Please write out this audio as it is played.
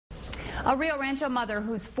A Rio Rancho mother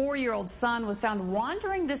whose 4-year-old son was found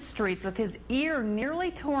wandering the streets with his ear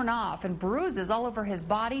nearly torn off and bruises all over his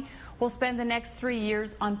body will spend the next 3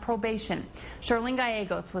 years on probation. Charlene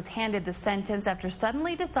Gallegos was handed the sentence after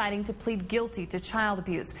suddenly deciding to plead guilty to child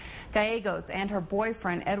abuse. Gallegos and her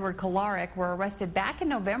boyfriend, Edward Kolarek, were arrested back in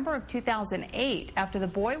November of 2008 after the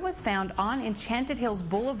boy was found on Enchanted Hills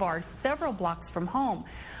Boulevard, several blocks from home.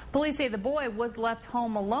 Police say the boy was left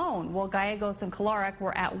home alone while Gallegos and Kolarek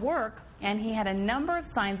were at work, and he had a number of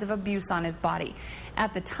signs of abuse on his body.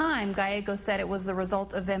 At the time, Gallegos said it was the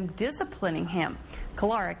result of them disciplining him.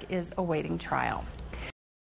 Kolarek is awaiting trial.